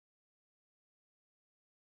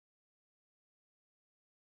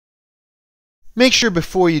Make sure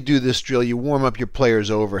before you do this drill you warm up your players'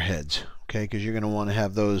 overheads, okay, because you're going to want to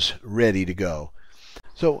have those ready to go.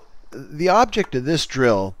 So the object of this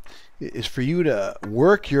drill is for you to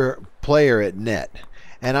work your player at net.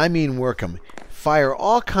 And I mean work them. Fire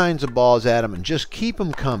all kinds of balls at them and just keep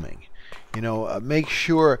them coming. Make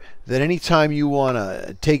sure that anytime you want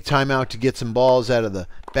to take time out to get some balls out of the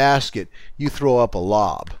basket, you throw up a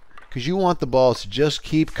lob. Because you want the balls to just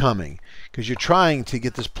keep coming. Because you're trying to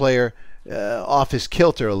get this player off his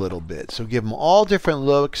kilter a little bit. So give him all different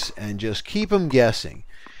looks and just keep him guessing.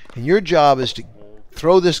 And your job is to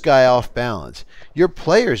throw this guy off balance. Your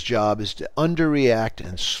player's job is to underreact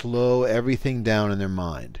and slow everything down in their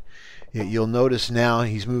mind. You'll notice now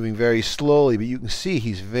he's moving very slowly, but you can see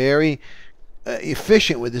he's very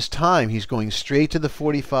efficient with his time. He's going straight to the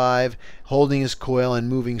 45, holding his coil and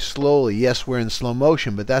moving slowly. Yes, we're in slow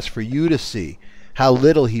motion, but that's for you to see how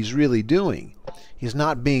little he's really doing. He's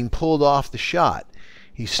not being pulled off the shot.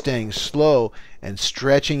 He's staying slow and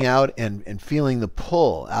stretching out and feeling the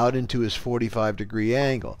pull out into his 45-degree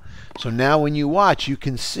angle. So now when you watch, you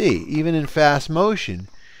can see, even in fast motion,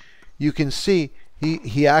 you can see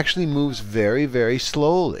he actually moves very, very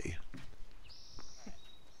slowly.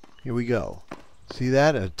 Here we go. See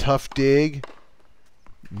that? A tough dig.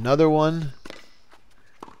 Another one.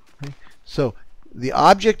 Okay. So the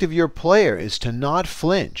object of your player is to not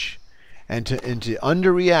flinch and to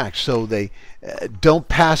underreact, so they don't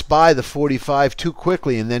pass by the 45 too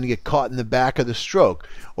quickly and then get caught in the back of the stroke,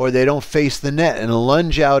 or they don't face the net and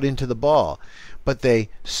lunge out into the ball. But they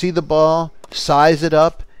see the ball, size it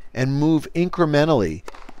up, and move incrementally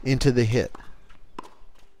into the hit.